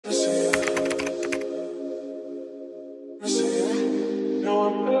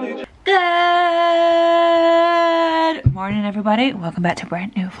everybody, welcome back to a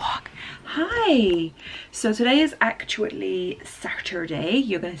brand new vlog. Hi! So today is actually Saturday.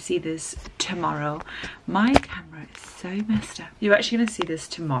 You're going to see this tomorrow. My camera is so messed up. You're actually going to see this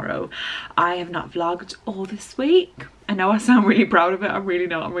tomorrow. I have not vlogged all this week. I know I sound really proud of it. I'm really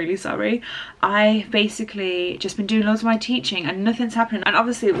not. I'm really sorry. I basically just been doing loads of my teaching and nothing's happening. And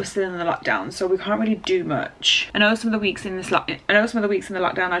obviously it was still in the lockdown, so we can't really do much. I know some of the weeks in the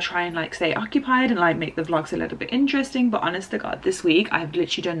lockdown I try and like stay occupied and like make the vlogs a little bit interesting, but honest to God, this week I've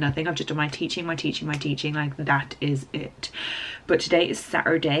literally done nothing. I've just done my teaching, like that is it. But today is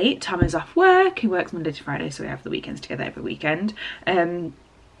Saturday. Tom is off work. He works Monday to Friday, so we have the weekends together every weekend.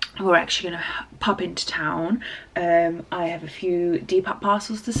 We're actually gonna pop into town. I have a few Depop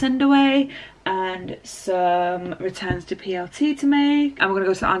parcels to send away and some returns to PLT to make, and we're gonna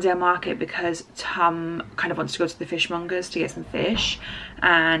go to the Anzio market because Tom kind of wants to go to the fishmongers to get some fish,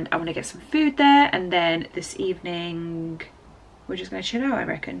 and I want to get some food there. And then this evening we're just gonna chill out, I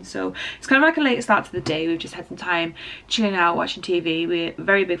reckon. So it's kind of like a late start to the day. We've just had some time chilling out, watching TV. We're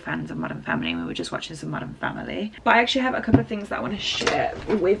very big fans of Modern Family. We were just watching some Modern Family. But I actually have a couple of things that I want to share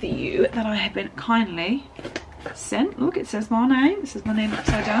with you that I have been kindly sent. Look, it says my name. It says my name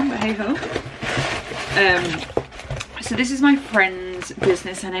upside down, but hey ho. So this is my friend's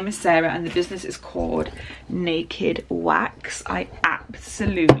business. Her name is Sarah and the business is called Naked Wax. I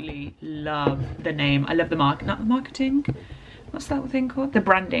absolutely love the name. I love the not the marketing. What's that thing called? The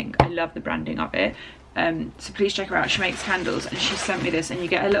branding. I love the branding of it. So please check her out. She makes candles and she sent me this, and you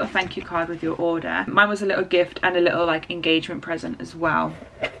get a little thank you card with your order. Mine was a little gift and a little like engagement present as well.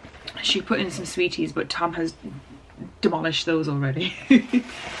 She put in some sweeties, but Tom has demolished those already.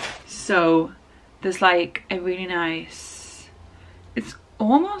 So there's like a really nice, it's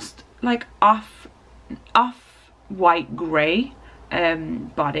almost like off white grey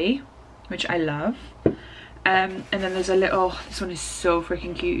body, which I love. And then there's a little, this one is so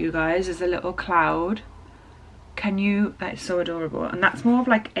freaking cute, you guys. There's a little cloud. Can you, that is so adorable. And that's more of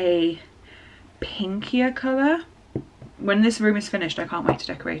like a pinkier colour. When this room is finished, I can't wait to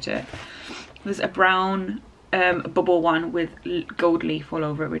decorate it. There's a brown bubble one with gold leaf all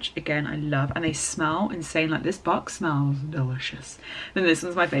over it, which again I love, and they smell insane. Like this box smells delicious. Then this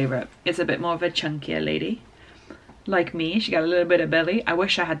one's my favourite. It's a bit more of a chunkier lady, like me. She got a little bit of belly. I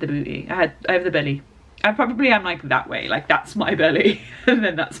wish I had the booty. I have the belly. I probably am like that way, like that's my belly and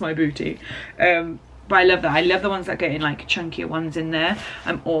then that's my booty. But I love that. I love the ones that get in like chunkier ones in there.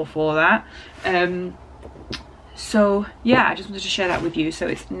 I'm all for that. So yeah, I just wanted to share that with you. So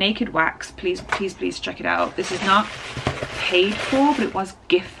it's Naked Wax. Please check it out. This is not paid for, but it was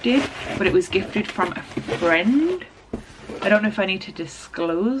gifted. But it was gifted from a friend. I don't know if I need to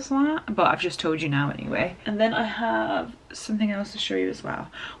disclose that, but I've just told you now anyway. And then I have something else to show you as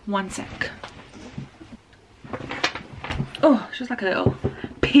well. One sec. Oh, it's just like a little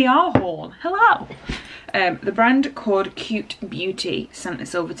PR haul. Hello. The brand called Cute Beauty sent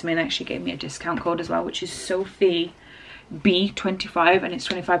this over to me and actually gave me a discount code as well, which is SophieBabe25, and it's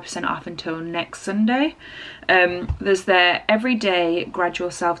 25% off until next Sunday. There's their everyday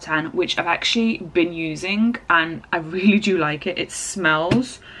gradual self tan, which I've actually been using and I really do like it. It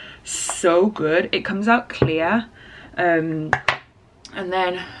smells so good. It comes out clear, and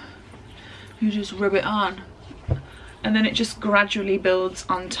then you just rub it on. And then it just gradually builds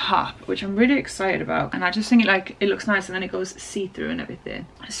on top, which I'm really excited about. And I just think it looks nice, and then it goes see-through and everything.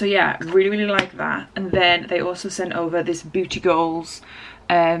 So yeah, really like that. And then they also sent over this Booty Goals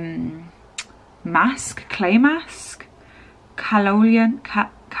mask, clay mask, kaolin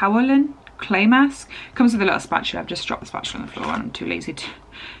clay mask. Comes with a little spatula. I've just dropped the spatula on the floor and I'm too lazy to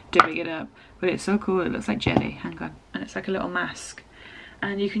dig it up. But it's so cool. It looks like jelly. Hang on. And it's like a little mask.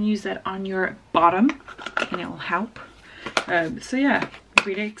 And you can use that on your bottom and it will help. So yeah,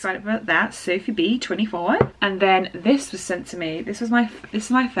 really excited about that. SophieBabe25. And then this was sent to me. This is my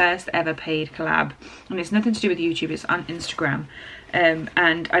first ever paid collab, and it's nothing to do with YouTube. It's on Instagram.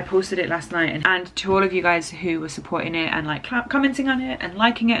 And I posted it last night, and to all of you guys who were supporting it and like commenting on it and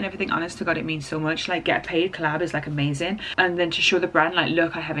liking it and everything, honest to God, it means so much. Like, get a paid collab is like amazing, and then to show the brand like,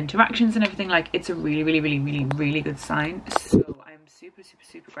 look, I have interactions and everything, like it's a really good sign. So I'm super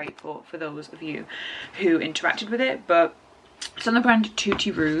grateful for those of you who interacted with it. But it's on the brand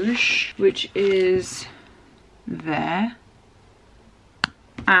Tutti Rouge, which is there,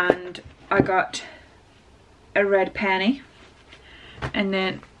 and I got a red panty and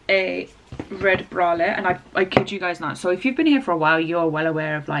then a red bralette, and I kid you guys not. So if you've been here for a while, you're well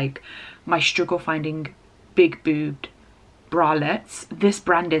aware of like my struggle finding big boobed bralettes. This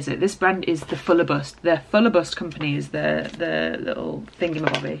brand is it. This brand is the Fuller Bust. The Fuller Bust company is the little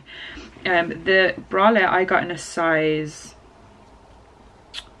thingamabobby. The bralette I got in a size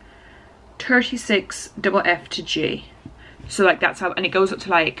 36 double F to G. So like that's how, and it goes up to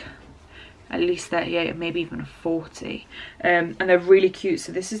like at least 38, maybe even a 40. And they're really cute.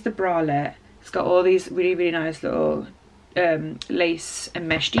 So this is the bralette. It's got all these really, really nice little lace and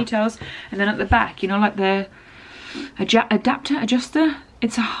mesh details. And then at the back, you know, like the adjuster,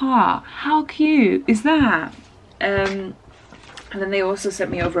 it's a heart. How cute is that? And then they also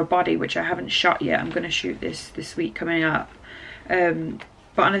sent me over a body, which I haven't shot yet. I'm going to shoot this week coming up.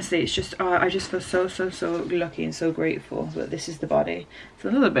 But honestly, it's just, I just feel so lucky and so grateful that this is the body. It's a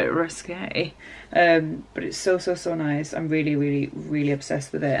little bit risque, but it's so nice. I'm really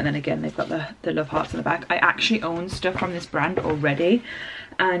obsessed with it. And then again, they've got the love hearts on the back. I actually own stuff from this brand already,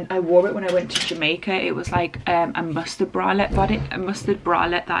 and I wore it when I went to Jamaica. It was like a mustard bralette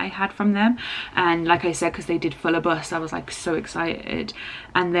that I had from them. And like I said, because they did fuller bust, I was like so excited.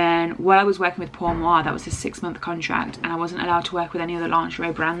 And then while I was working with Paul Moir, that was his 6-month contract, and I wasn't allowed to work with any other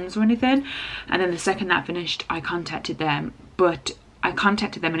lingerie brands or anything. And then the second that finished, I contacted them,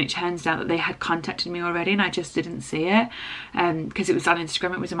 and it turns out that they had contacted me already, and I just didn't see it because it was on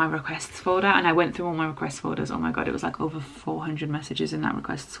Instagram. It was in my requests folder, and I went through all my request folders. Oh my god, it was like over 400 messages in that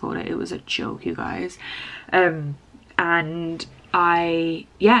requests folder. It was a joke, you guys. And now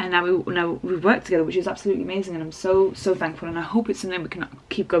we've worked together, which is absolutely amazing, and I'm so thankful, and I hope it's something we can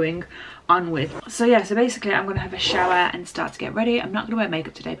keep going on with. So yeah, so basically I'm gonna have a shower and start to get ready. I'm not gonna wear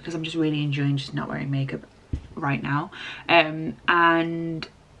makeup today because I'm just really enjoying just not wearing makeup right now, and then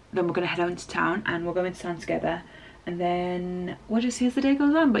we're gonna head out into town, and we'll go into town together, and then we'll just see as the day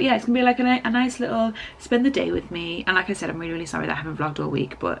goes on. But yeah, it's gonna be like a nice little spend the day with me. And like I said, I'm really sorry that I haven't vlogged all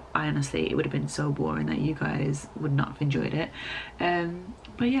week, but I honestly, it would have been so boring that you guys would not have enjoyed it.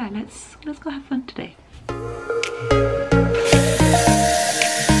 But yeah, let's go have fun today.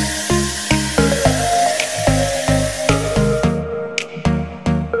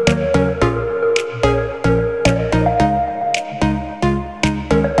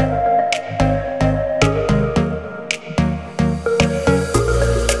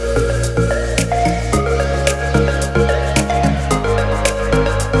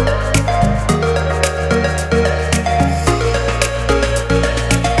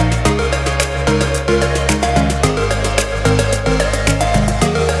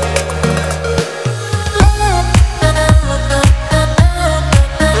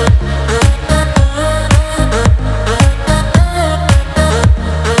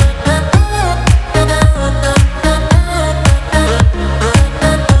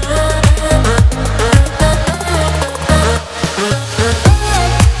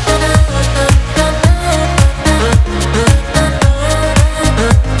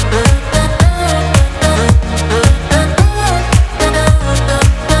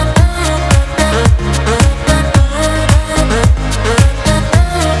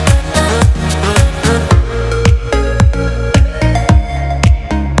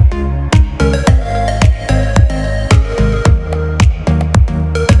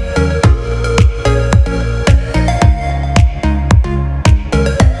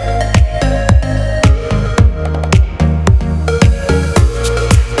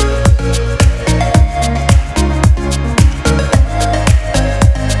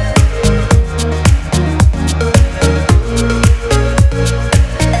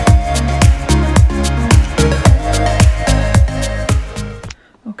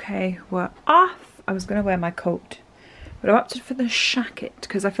 We're off. I was going to wear my coat, but I opted for the shacket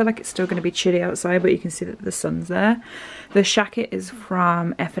because I feel like it's still going to be chilly outside, but you can see that the sun's there. The shacket is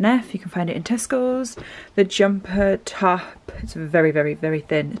from F&F. You can find it in Tesco's. The jumper top, it's very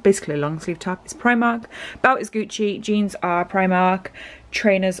thin. It's basically a long sleeve top. It's Primark. Belt is Gucci. Jeans are Primark.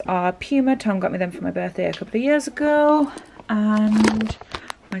 Trainers are Puma. Tom got me them for my birthday a couple of years ago. And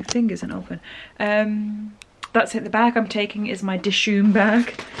my thing isn't open. That's it. The bag I'm taking is my Dishoom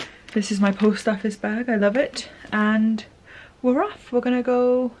bag. This is my post office bag. I love it. And we're off. We're gonna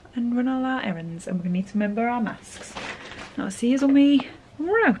go and run all our errands, and we're gonna need to remember our masks. I'll see you when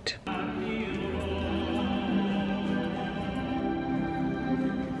we're out.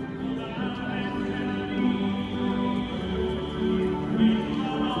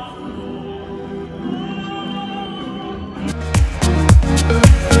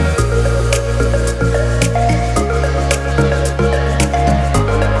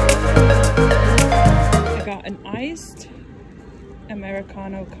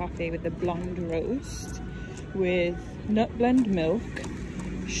 Americano coffee with the blonde roast with nut blend milk,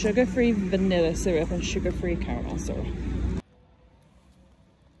 sugar-free vanilla syrup and sugar-free caramel syrup.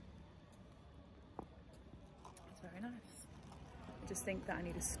 It's very nice. I just think that I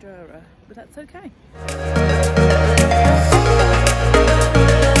need a stirrer, but that's okay.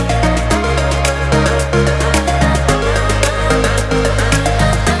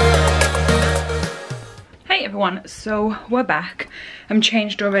 one. So we're back. I'm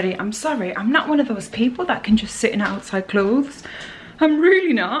changed already. I'm sorry, I'm not one of those people that can just sit in outside clothes. I'm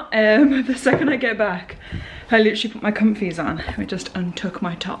really not. The second I get back, I literally put my comfies on. I just untook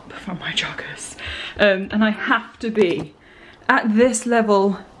my top from my joggers. And I have to be at this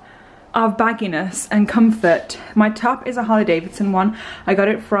level of bagginess and comfort. My top is a Harley Davidson one. I got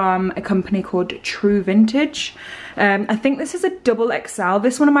it from a company called True Vintage. I think this is a double XL.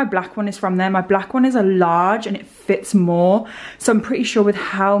 This one and my black one is from there. My black one is a large and it fits more. So I'm pretty sure with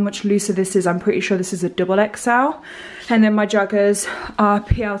how much looser this is, I'm pretty sure this is a double XL. And then my joggers are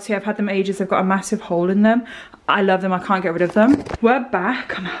PLT. I've had them ages. They've got a massive hole in them. I love them. I can't get rid of them. We're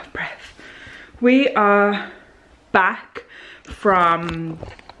back. I'm out of breath. We are back from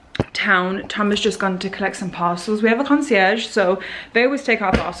town. Tom has just gone to collect some parcels. We have a concierge, so they always take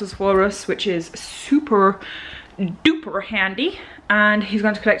our parcels for us, which is super duper handy. And he's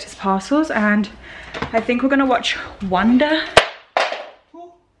going to collect his parcels, and I think we're going to watch WandaVision,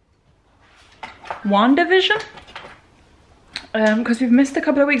 because we've missed a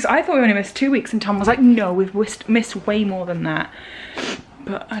couple of weeks. I thought we only missed 2 weeks, and Tom was like, no, we've missed way more than that.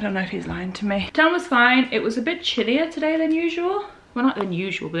 But I don't know if he's lying to me. Tom was fine. It was a bit chillier today than usual. Well, not than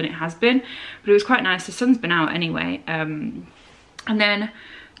usual, but it has been. But it was quite nice. The sun's been out anyway. And then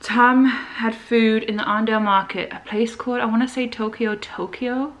Tom had food in the Arndale Market, a place called, I want to say Tokyo.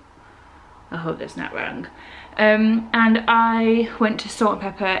 I hope that's not wrong. And I went to Salt and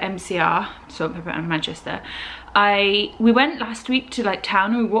Pepper MCR, Salt and Pepper in Manchester. We went last week to like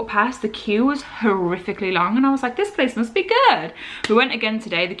town, and we walked past, the queue was horrifically long, and I was like, this place must be good. We went again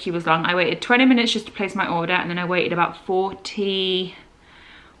today, the queue was long. I waited 20 minutes just to place my order, and then I waited about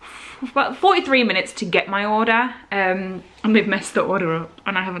 43 minutes to get my order. And we've messed the order up,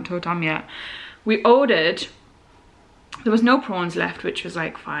 and I haven't told Tom yet. We ordered, there was no prawns left, which was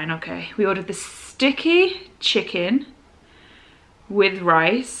like, fine, okay. We ordered the sticky chicken with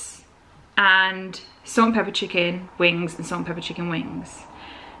rice and salt and pepper chicken wings and salt and pepper chicken wings.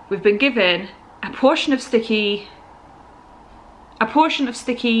 We've been given a portion of sticky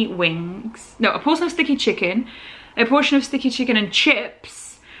wings, no, a portion of sticky chicken, a portion of sticky chicken and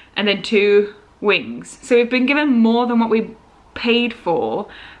chips, and then 2 wings. So we've been given more than what we paid for,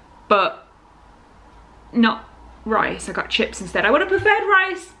 but not rice. I got chips instead. I would have preferred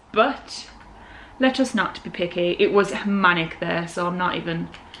rice, but let us not be picky. It was manic there, so I'm not even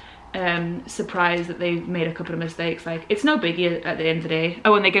surprised that they made a couple of mistakes. Like, it's no biggie at the end of the day.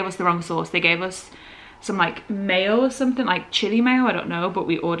 Oh, and they gave us the wrong sauce. They gave us some like mayo or something, like chili mayo, I don't know, but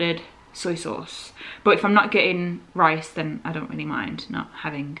we ordered soy sauce. But if I'm not getting rice, then I don't really mind not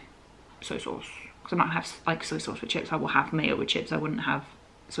having soy sauce, because I might have like soy sauce with chips. I will have mayo with chips. I wouldn't have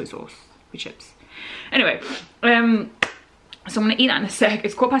soy sauce with chips. Anyway, so I'm gonna eat that in a sec.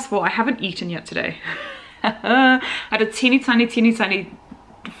 It's 4:15. I haven't eaten yet today. I had a teeny tiny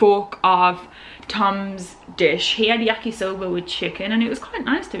fork of Tom's dish. He had yakisoba with chicken, and it was quite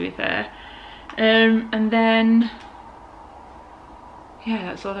nice, to be fair. And then, yeah,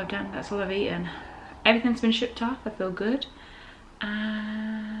 that's all I've done. That's all I've eaten. Everything's been shipped off. I feel good.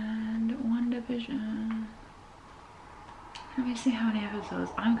 And WandaVision. Let me see how many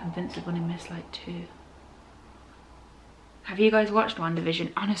episodes. I'm convinced I've only missed like 2. Have you guys watched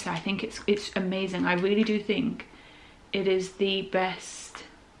WandaVision? Honestly, I think it's amazing. I really do think it is the best.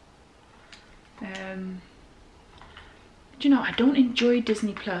 Do you know, I don't enjoy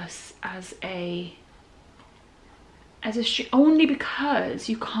Disney Plus as a only because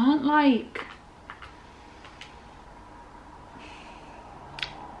you can't, like,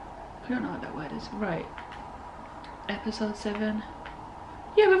 I don't know what that word is. Right, episode 7.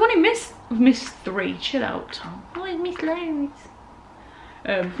 Yeah, we've missed 3. Chill out, Tom. Oh, I missed loads.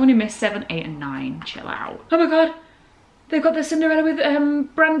 We've only missed 7, 8 and 9. Chill out. Oh my god, they've got the Cinderella with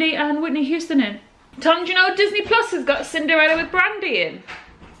Brandy and Whitney Houston in. Tom, do you know Disney Plus has got Cinderella with Brandy in?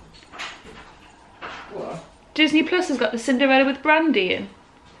 What? Disney Plus has got the Cinderella with Brandy in.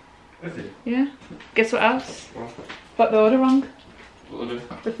 Is it? Yeah. Guess what else? What? Got the order wrong. What order?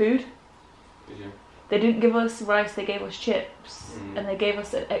 The food. Did you? They didn't give us rice, they gave us chips. And they gave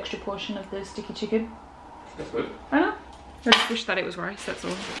us an extra portion of the sticky chicken. That's good. I know. I just wish that it was rice, that's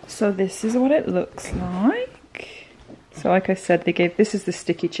all. So this is what it looks like. So like I said, they gave, this is the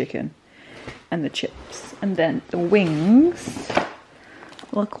sticky chicken and the chips. And then the wings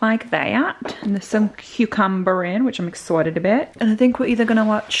look like that. And there's some cucumber in, which I'm excited about. And I think we're either gonna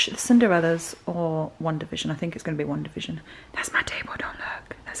watch the Cinderellas or WandaVision. I think it's gonna be WandaVision. That's my table, don't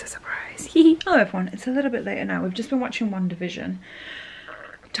look. That's a surprise. Hello everyone, it's a little bit later now. We've just been watching WandaVision.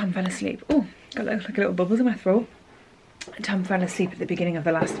 Tom fell asleep. Oh, got like little bubbles in my throat. Tom fell asleep at the beginning of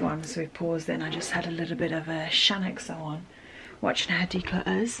the last one, so we paused it and I just had a little bit of a Shanaxo on, watching her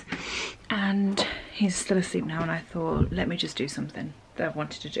declutters, and he's still asleep now, and I thought, let me just do something that I've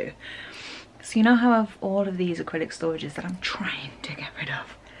wanted to do. So you know how I have all of these acrylic storages that I'm trying to get rid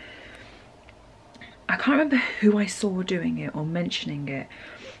of? I can't remember who I saw doing it or mentioning it,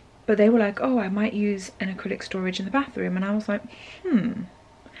 but they were like, oh, I might use an acrylic storage in the bathroom, and I was like,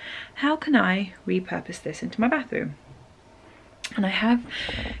 how can I repurpose this into my bathroom? And I have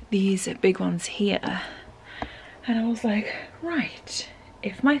these big ones here, and I was like, right,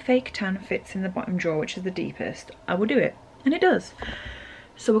 if my fake tan fits in the bottom drawer, which is the deepest, I will do it, and it does.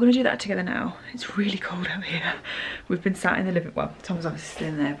 So we're going to do that together now. It's really cold out here. We've been sat in the living, well, Tom's obviously still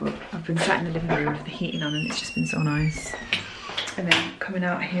in there, but I've been sat in the living room with the heating on, and it's just been so nice. And then coming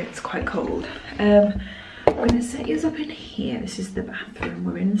out here, it's quite cold. I'm going to set yours up in here. This is the bathroom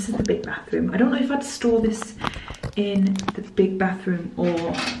we're in. This is the big bathroom. I don't know if I'd store this in the big bathroom or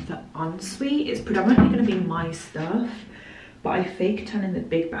the ensuite. It's predominantly going to be my stuff, but I fake tan in the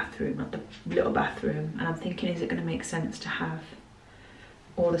big bathroom, not the little bathroom. And I'm thinking, is it going to make sense to have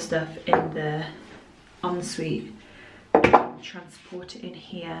all the stuff in the ensuite, transport it in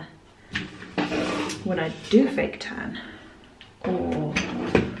here when I do fake tan, or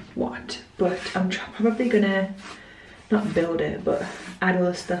what? But I'm probably gonna not build it, but add all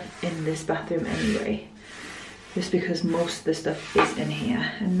the stuff in this bathroom anyway, just because most of the stuff is in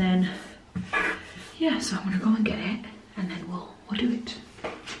here. And then yeah, so I'm gonna go and get it, and then we'll do it.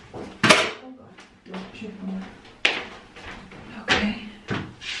 Oh God. Okay,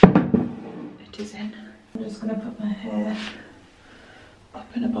 it is in. I'm just gonna put my hair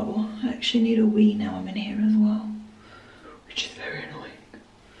up in a bubble. I actually need a wee now I'm in here as well, which is very annoying.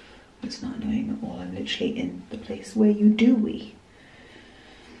 It's not annoying at all. I'm literally in the place where you do wee.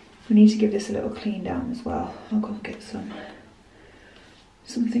 We need to give this a little clean down as well. I'll go and get some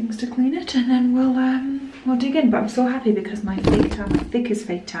things to clean it, and then we'll dig in. But I'm so happy because my fake tan, my thickest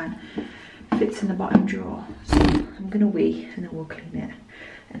fake tan, fits in the bottom drawer. So I'm gonna wee, and then we'll clean it,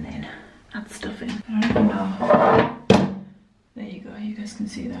 and then add stuff in. I don't know. There you go. You guys can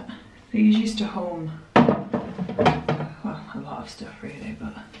see that. These used to home, well, a lot of stuff really,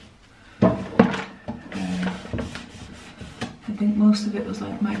 but I think most of it was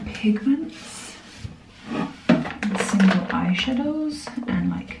like my pigments and single eyeshadows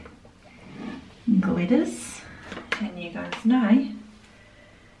and like glitters. And you guys know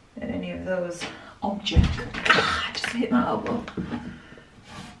that any of those objects, I just hit my elbow.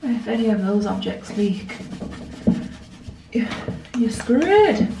 If any of those objects leak, you're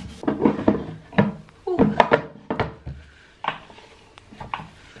screwed. Ooh.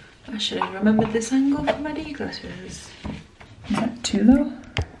 I should have remembered this angle for my declutters. Is that too low?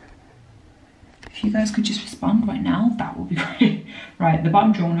 If you guys could just respond right now, that would be great. Right, the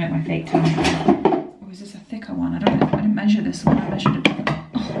bottom drawer make my fake tan. Or is this a thicker one? I don't know. I didn't measure this one. I measured it.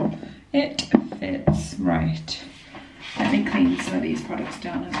 Oh, it fits. Right. Let me clean some of these products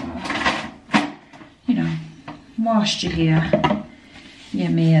down as well. You know, whilst you're here, you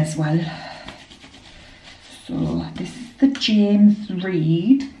may as well. So this is the James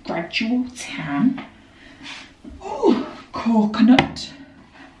Reed Gradual Tan. Oh, coconut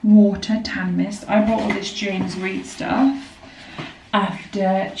water tan mist. I bought all this James Reed stuff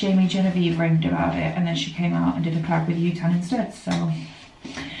after Jamie Genevieve raved about it, and then she came out and did a collab with U-Tan instead. So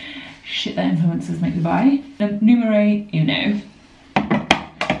shit that influencers make me buy. Numero uno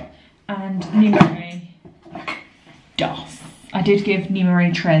and numero dos. I did give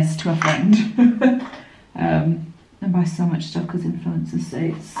numero tres to a friend. And buy so much stuff because influencers say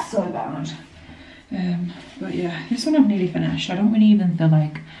it's so bad. But yeah, this one I've nearly finished. I don't really even feel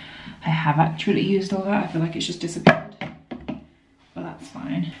like I have actually used all that. I feel like it's just disappeared. But that's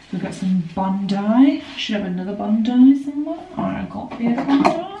fine. We've got some Bondi. Should have another Bondi somewhere. Or a copy of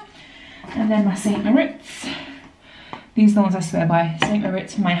Bondi. And then my St. Moritz. These are the ones I swear by. St.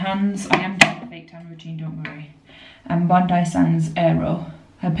 Moritz for my hands. I am doing a fake tan routine, don't worry. And Bondi Sands Aero.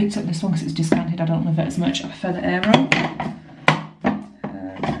 I picked up this one because it's discounted. I don't love it as much. I prefer the Aero.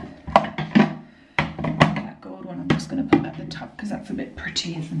 That gold one I'm just going to put at the top because that's a bit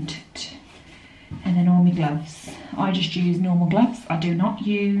pretty, isn't it? And then all my gloves. I just use normal gloves. I do not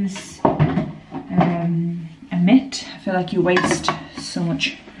use a mitt. I feel like you waste so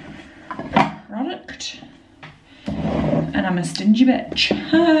much product. And I'm a stingy bitch.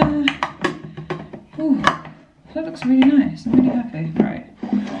 Ooh, that looks really nice. I'm really happy. Right.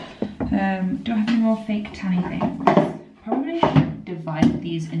 Do I have any more fake tanny things? Probably should divide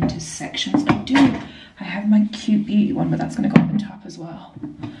these into sections. I have my cute beauty one, but that's going to go on the top as well.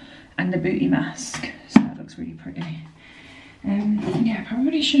 And the booty mask. So that looks really pretty. Yeah, I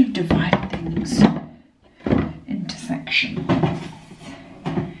probably should have divided things into sections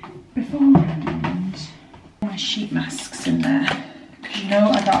beforehand. My sheet masks in there, because you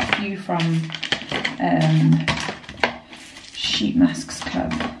know I got a few from Sheet Masks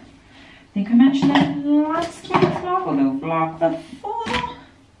Club. I think I mentioned that in the last vlog or the vlog before.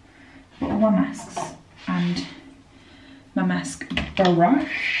 But all my masks and my mask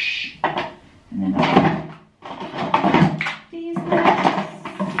brush, and then I've got these masks.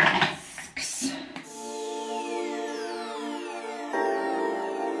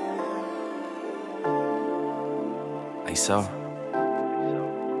 Like so.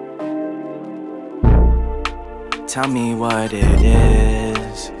 Tell me what it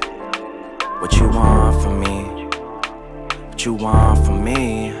is, what you want from me, what you want from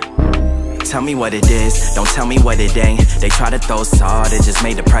me. Tell me what it is, don't tell me what it ain't. They try to throw salt, it just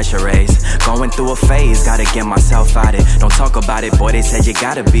made the pressure raise. Going through a phase, gotta get myself out it. Don't talk about it, boy, they said you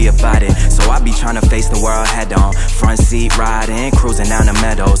gotta be about it. So I be trying to face the world head on. Front seat riding, cruising down the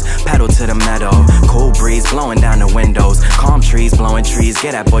meadows. Pedal to the meadow, cool breeze blowing down the windows. Calm trees, blowing trees,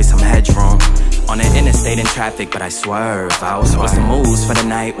 get that boy some headroom. On the interstate in traffic, but I swerve out. What's the moves for the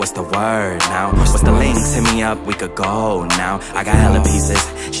night? What's the word now? What's the links? Hit me up, we could go now. I got hella pieces,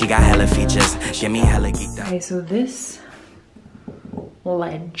 she got hella features. Give me hella geeked out. Okay, so this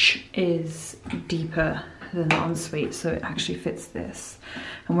ledge is deeper than the ensuite, so it actually fits this.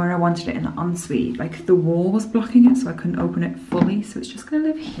 And where I wanted it in the ensuite, like the wall was blocking it, so I couldn't open it fully, so it's just gonna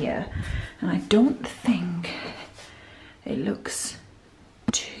live here. And I don't think it looks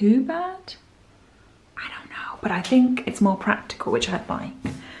too bad. I don't know, but I think it's more practical, which I like.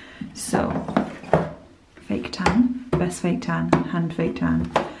 So, fake tan, best fake tan, hand fake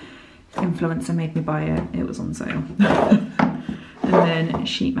tan. Influencer made me buy it, it was on sale. And then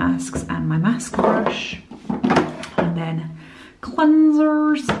sheet masks and my mask brush. And then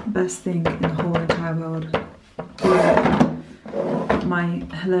cleansers, best thing in the whole entire world. My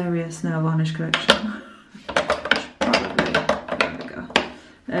hilarious nail varnish collection.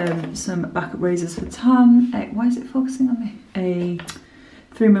 Some backup razors for Tom. Why is it focusing on me? A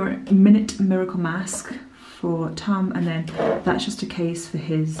 3-minute miracle mask for Tom, and then that's just a case for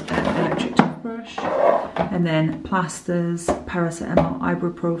his electric toothbrush, and then plasters, paracetamol,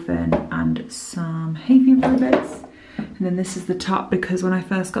 ibuprofen, and some hay fever bits. And then this is the top, because when I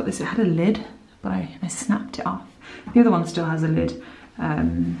first got this it had a lid, but I snapped it off. The other one still has a lid,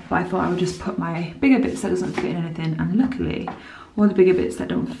 but I thought I would just put my bigger bits that doesn't fit in anything, and luckily all the bigger bits that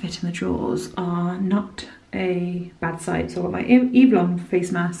don't fit in the drawers are not a bad sight. So I've got my Eve Lom face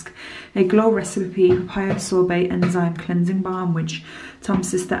mask, a Glow Recipe Papaya Sorbet Enzyme Cleansing Balm, which Tom's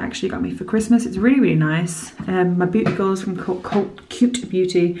sister actually got me for Christmas. It's really, really nice. My beauty goals from Cute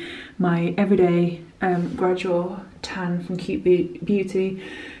Beauty, my everyday gradual tan from Cute Beauty,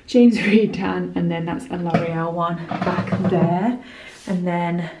 James Reed tan, and then that's a L'Oreal one back there. And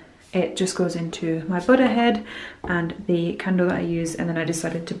then it just goes into my butter head and the candle that I use, and then I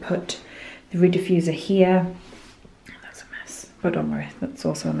decided to put the rediffuser here. That's a mess, but don't worry, that's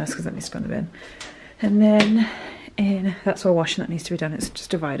also a mess because that needs to go in the bin. And then that's all washing that needs to be done, it's just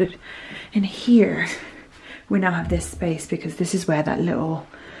divided. And here we now have this space, because this is where that little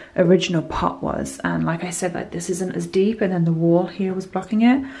original pot was, and like I said, like this isn't as deep, and then the wall here was blocking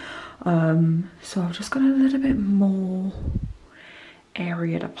it. So I've just got a little bit more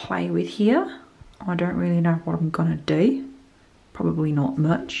area to play with here. I don't really know what I'm gonna do. Probably not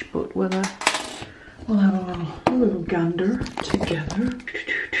much, but we'll have a little gander together.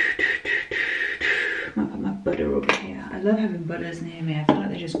 I'll put my butter over here. I love having butters near me. I feel like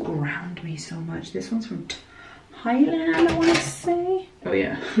they just ground me so much. This one's from Thailand, I want to say. Oh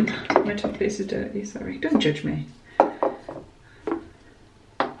yeah, my top piece is dirty, sorry. Don't judge me. And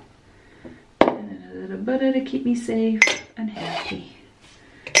then a little butter to keep me safe and healthy.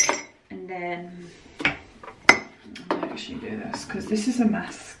 And then I'm gonna actually do this, because this is a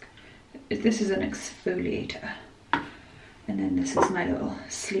mask. This is an exfoliator. And then this is my little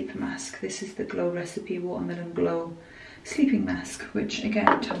sleep mask. This is the Glow Recipe Watermelon Glow Sleeping Mask, which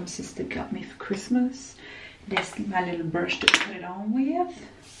again Tom's sister got me for Christmas. This is my little brush to put it on with.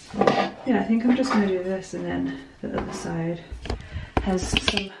 Yeah, I think I'm just gonna do this, and then the other side has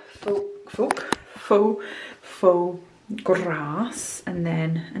some faux grass, and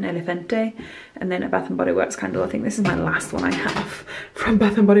then an elefante, and then a Bath and Body Works candle. I think this is my last one I have from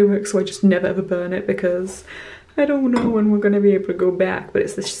Bath and Body Works, so I just never ever burn it because I don't know when we're going to be able to go back. But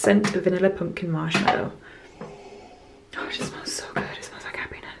it's the scent of vanilla pumpkin marshmallow. Oh, it just smells so good. It smells like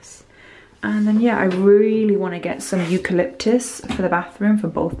happiness. And then yeah, I really want to get some eucalyptus for the bathroom, for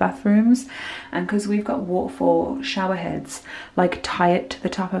both bathrooms. And because we've got waterfall shower heads, like tie it to the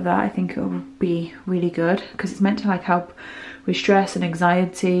top of that. I think it would be really good because it's meant to like help with stress and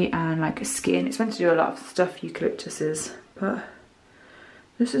anxiety and like skin. It's meant to do a lot of stuff, eucalyptus is. But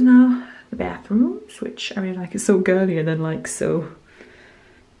this is now the bathrooms, which I really like. It's so girly and then like so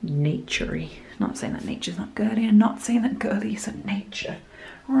naturey. Not saying that nature's not girly and not saying that girly isn't nature.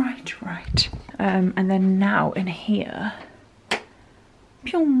 Right. And then now in here,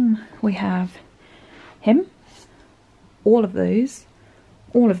 we have him, all of those,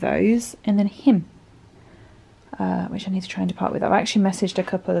 and then him, which I need to try and depart with. I've actually messaged a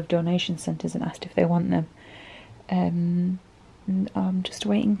couple of donation centres and asked if they want them. And I'm just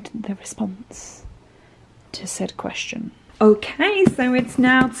waiting the response to said question. Okay, so it's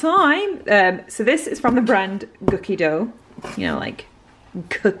now time. So this is from the brand Gookie Dough, you know, like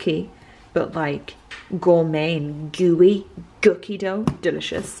cookie, but like gourmet and gooey. Gookie dough,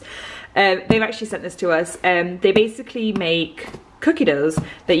 delicious. They've actually sent this to us. They basically make cookie doughs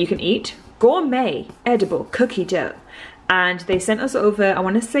that you can eat, gourmet edible cookie dough, and they sent us over, I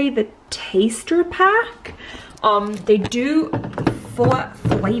want to say, the taster pack. They do 4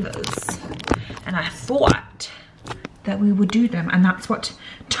 flavors, and I thought that we would do them, and that's what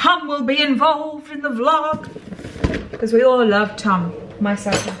Tom will be involved in the vlog, because we all love Tom,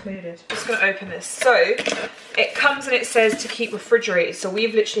 myself included. Just gonna open this. So it comes and it says to keep refrigerated, so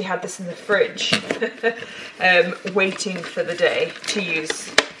we've literally had this in the fridge waiting for the day to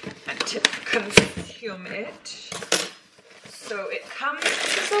use and to consume it. So it comes,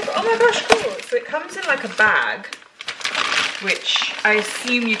 oh my gosh, cool. So it comes in like a bag, which I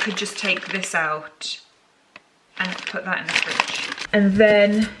assume you could just take this out and put that in the fridge. And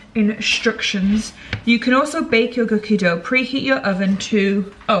then instructions. You can also bake your cookie dough. Preheat your oven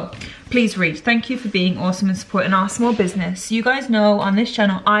to, oh, please read. Thank you for being awesome and supporting our small business. You guys know on this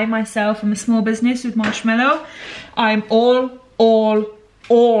channel, I myself am a small business with Marshmallow. I'm all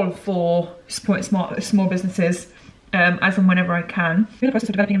for supporting small businesses. As and whenever I can. We're in the process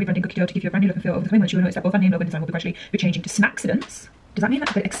of developing and rebranding Gookie Dough to give you a brand new look and feel over the coming months. You will notice that both our name, logo, and design will be gradually changing to Snackcidents. Does that mean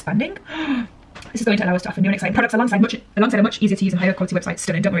that we're expanding? This is going to allow us to offer new and exciting products alongside a much easier to use and higher quality website.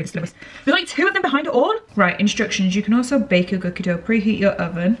 Stunning, don't worry, this delivers. There's only 2 of them behind it all. Right, instructions. You can also bake your cookie dough. Preheat your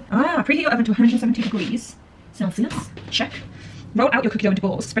oven. Preheat your oven to 170 degrees Celsius. Check. Roll out your cookie dough into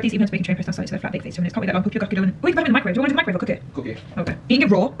balls. Spread these even into baking tray and press down slightly so they're flat baked 8 minutes. Can't wait that long. Cook your cookie dough in. Oh, you can put it in the microwave. Do you want it in the microwave or cook it? Cook it. Okay. Eating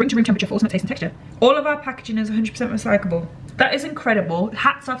it raw, bring to room temperature for ultimate taste and texture. All of our packaging is 100% recyclable. That is incredible.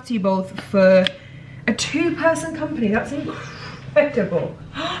 Hats off to you both for a 2-person company. That's incredible.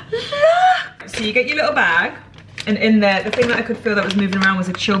 Look! So you get your little bag, and in there, the thing that I could feel that was moving around was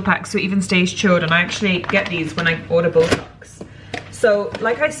a chill pack, so it even stays chilled, and I actually get these when I order Botox. So,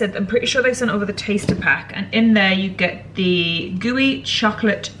 like I said, I'm pretty sure they sent over the taster pack, and in there you get the gooey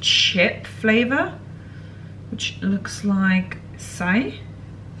chocolate chip flavor, which looks like, say,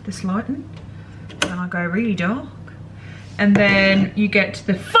 this lighting. Then I'll go really dark. And then you get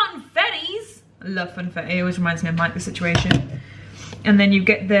the funfettis. I love funfetti, it always reminds me of Mike the Situation. And then you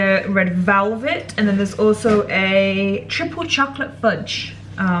get the red velvet, and then there's also a triple chocolate fudge.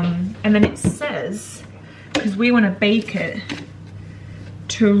 And then it says, because we want to bake it,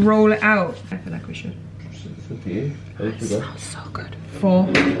 to roll it out. I feel like we should. It smells so good. 4.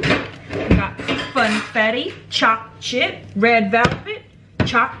 We got funfetti, chocolate chip, red velvet,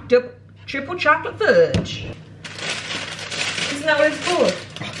 triple chocolate fudge. Isn't that what it's called?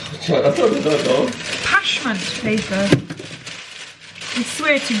 I thought it was all. Parchment paper. I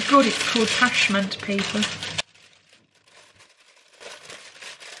swear to God it's called parchment paper.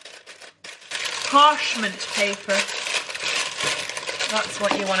 Parchment paper. That's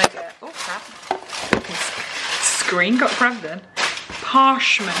what you want to get. Oh crap. Screen got grabbed then.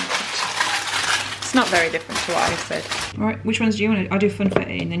 Parchment. It's not very different to what I said. Alright, which ones do you want to? I'll do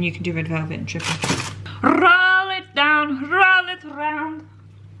funfetti and then you can do red velvet and triple. Roll it down, roll it around.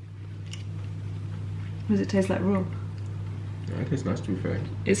 What does it taste like raw? Yeah, it tastes nice, to be fair.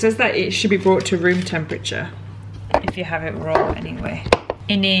 It says that it should be brought to room temperature if you have it raw anyway.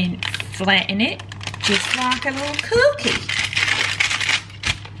 And then flatten it just like a little cookie.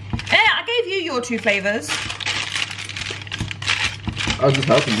 Yeah, I gave you your 2 flavours. I was just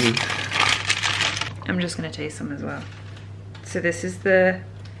helping you. I'm just going to taste some as well. So this is the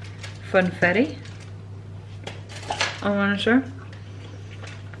funfetti. I want to show.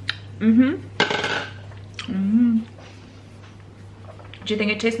 Do you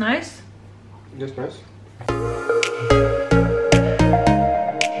think it tastes nice? Yes, nice.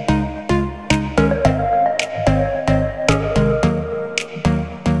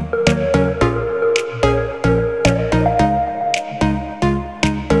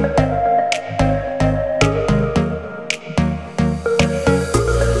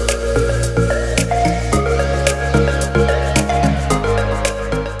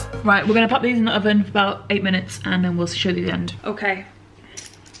 Right, we're gonna pop these in the oven for about 8 minutes and then we'll show you the end. Okay,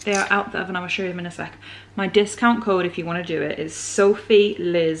 they are out the oven. I will show you them in a sec. My discount code, if you want to do it, is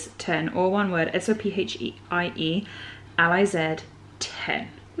SophieLiz10, all one word, SOPHIE LIZ 10.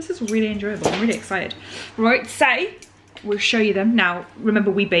 This is really enjoyable. I'm really excited. Right, so we'll show you them now. Remember,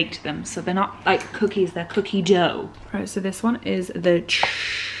 we baked them, so they're not like cookies, they're cookie dough. Right, so this one is the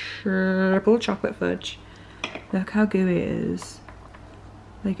triple chocolate fudge. Look how gooey it is.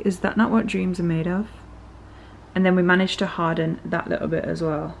 Like, is that not what dreams are made of? And then we managed to harden that little bit as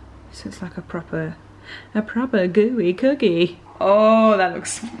well. So it's like a proper gooey cookie. Oh, that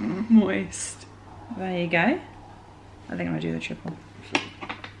looks moist. There you go. I think I'm gonna do the triple.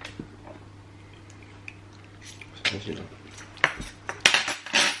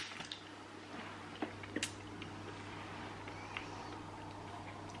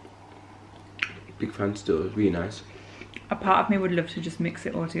 Big fan still, really nice. A part of me would love to just mix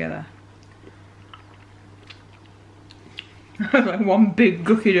it all together. Like one big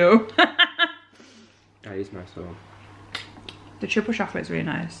cookie dough. That is nice though. The triple chocolate is really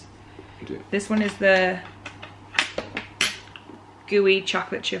nice. Yeah. This one is the gooey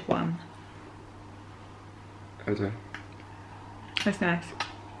chocolate chip one. Okay. That's nice.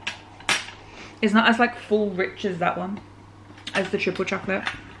 It's not as like full rich as that one, as the triple chocolate.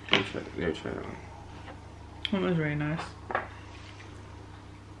 Let me try that one. That was really nice.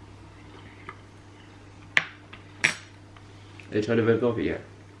 Have you tried the red velvet yet?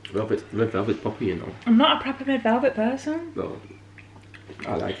 Red velvet's poppy, you know. I'm not a proper red velvet person. Well,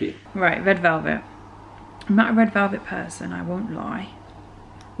 I like it. Right, red velvet. I'm not a red velvet person, I won't lie.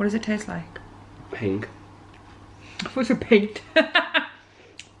 What does it taste like? Pink. I thought it was pink.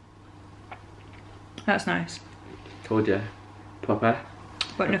 That's nice. Told ya. Proper.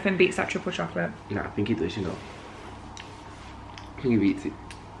 But nothing beats that triple chocolate. Nah, I think it does, you know. I think it beats it.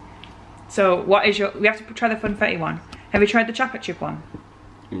 So what is your, we have to try the funfetti one. Have you tried the chocolate chip one?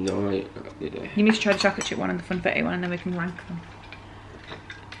 No, I did. You need to try the chocolate chip one and the funfetti one and then we can rank them.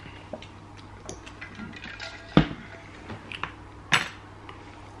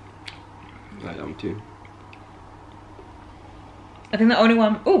 I like them too. I think the only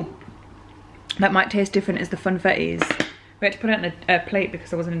one, ooh, that might taste different is the funfettis. We had to put it on a plate because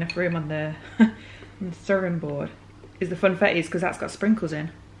there wasn't enough room on the, on the serving board. Is the funfettis because that's got sprinkles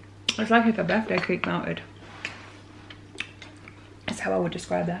in. It's like if a birthday cake melted. That's how I would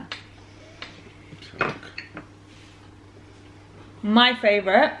describe that. My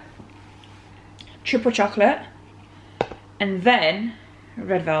favourite, triple chocolate, and then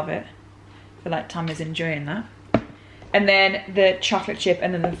red velvet. I feel like Tom is enjoying that. And then the chocolate chip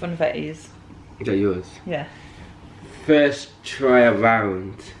and then the funfettis. Is that yours? Yeah. First try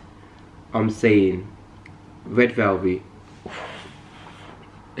around, I'm saying red velvet.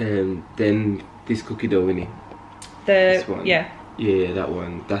 Then this cookie dough, innit? This one. Yeah. Yeah, that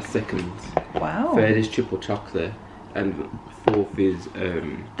one. That's second. Wow. Third is triple chocolate, and fourth is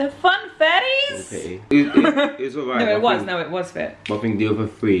the funfettis. It was alright. No, it was fit. I think the other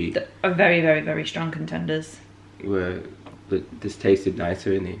three are very, very, very strong contenders. were this tasted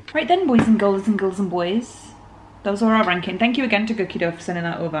nicer, innit? Right then, boys and girls and boys. Those are our ranking. Thank you again to Gookie Dough for sending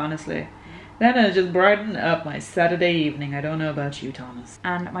that over, honestly. That has just brightened up my Saturday evening. I don't know about you, Thomas.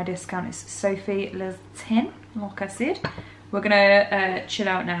 And my discount is SophieLiz10, like I said. We're gonna chill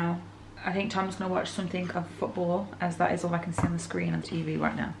out now. I think Tom's gonna watch something of football, as that is all I can see on the screen on TV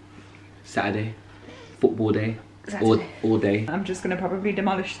right now. Saturday, football day, Saturday. all day. I'm just gonna probably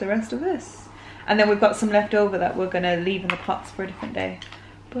demolish the rest of this. And then we've got some left over that we're gonna leave in the pots for a different day.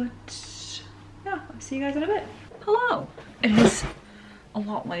 But yeah, I'll see you guys in a bit. Hello. It is a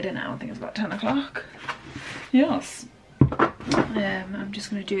lot later now. I think it's about 10 o'clock. Yes. I'm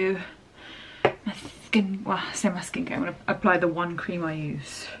just gonna do my skin. Well, I say my skincare. I'm gonna apply the one cream I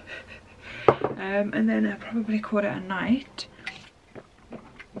use. And then I'll probably call it a night.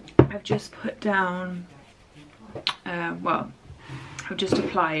 I've just put down. Well, I've just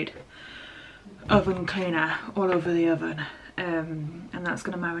applied oven cleaner all over the oven, and that's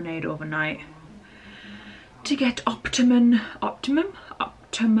gonna marinate overnight to get optimum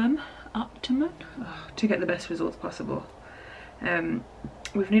to get the best results possible.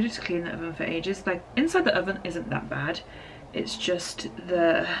 We've needed to clean the oven for ages. Like, inside the oven isn't that bad, it's just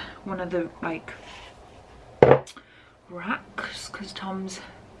the one of the like racks, because Tom's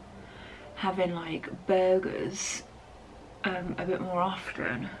having like burgers a bit more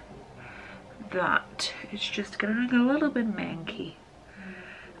often, that it's just getting a little bit manky.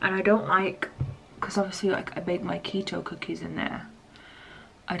 And I don't like, because obviously like I bake my keto cookies in there,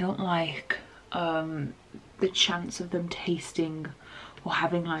 I don't like the chance of them tasting or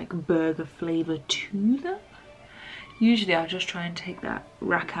having like burger flavour to them. Usually I'll just try and take that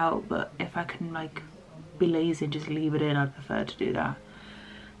rack out, but if I can like be lazy and just leave it in, I'd prefer to do that.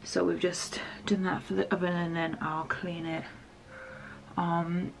 So we've just done that for the oven, and then I'll clean it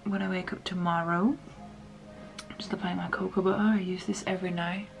when I wake up tomorrow. I'm just applying my cocoa butter. I use this every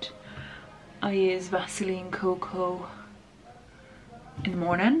night. I use Vaseline cocoa in the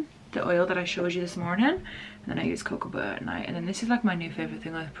morning, the oil that I showed you this morning, and then I use cocoa butter at night. And then this is like my new favourite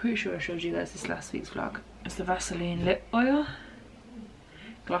thing. I'm pretty sure I showed you guys this last week's vlog. It's the Vaseline lip oil,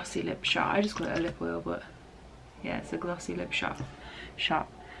 glossy lip shot. I just call it a lip oil, but yeah, it's a glossy lip shot.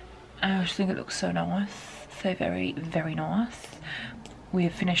 I just think it looks so nice, so very, very nice. We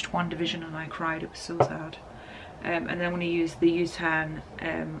have finished one division and I cried, it was so sad. And then I'm going to use the U-Tan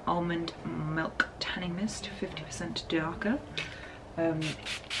Almond Milk Tanning Mist, 50% darker.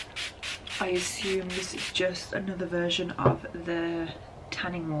 I assume this is just another version of the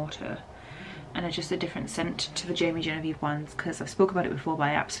tanning water, and it's just a different scent to the Jamie Genevieve ones, because I've spoken about it before, but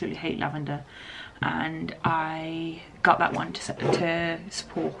I absolutely hate lavender, and I got that one to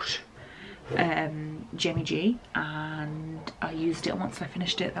support Jamie G, and I used it once I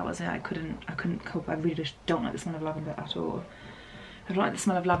finished it. That was it. I couldn't cope. I really just don't like the smell of lavender at all. I don't like the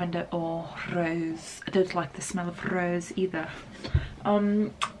smell of lavender or rose. I don't like the smell of rose either.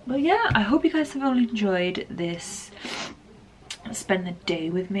 But yeah, I hope you guys have all enjoyed this spend the day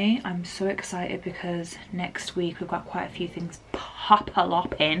with me. I'm so excited because next week we've got quite a few things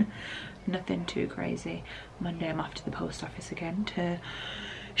pop-a-lopping. Nothing too crazy. Monday I'm off to the post office again to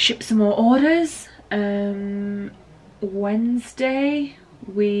ship some more orders. Wednesday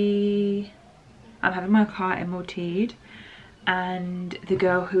I'm having my car MOT'd, and the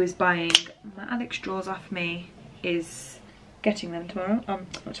girl who is buying my Alex drawers off me is getting them tomorrow.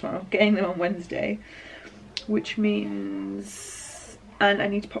 Not tomorrow, getting them on Wednesday, which means, and I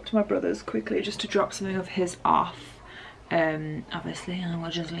need to pop to my brother's quickly just to drop something of his off. Obviously I will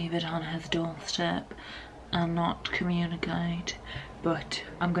just leave it on his doorstep and not communicate, but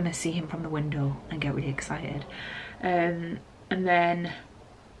I'm gonna see him from the window and get really excited. And then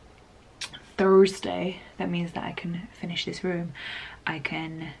Thursday, that means that I can finish this room, I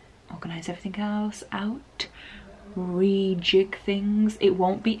can organise everything else out, rejig things. It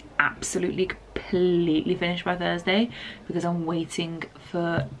won't be absolutely completely finished by Thursday because I'm waiting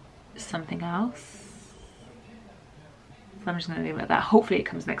for something else. So I'm just gonna leave it at that. Hopefully it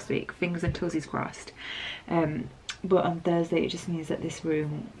comes next week, fingers and toesies crossed. But on Thursday it just means that this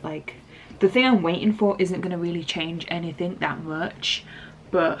room, like, the thing I'm waiting for isn't gonna really change anything that much,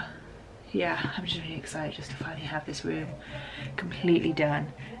 but yeah, I'm just really excited just to finally have this room completely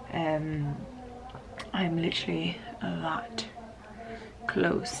done. I'm literally that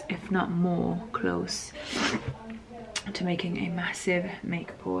close, if not more close, to making a massive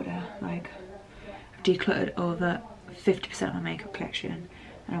makeup order. Like, I've decluttered over 50% of my makeup collection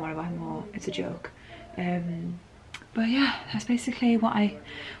and I want to buy more. It's a joke. But yeah, that's basically what I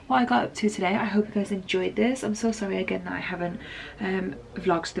got up to today. I hope you guys enjoyed this. I'm so sorry again that I haven't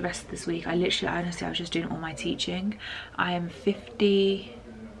vlogged the rest of this week. Honestly, I was just doing all my teaching. I am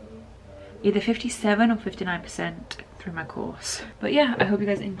either 57 or 59% through my course. But yeah, I hope you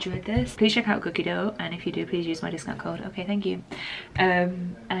guys enjoyed this. Please check out Gookie Dough, and if you do, please use my discount code. Okay, thank you.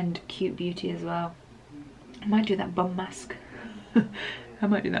 And Cute Beauty as well. I might do that bum mask. I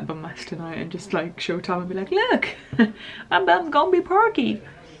might do that bum mask tonight and just like show Tom and be like, look, my bum's gonna be perky.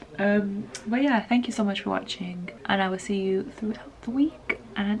 But yeah, thank you so much for watching, and I will see you throughout the week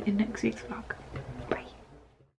and in next week's vlog.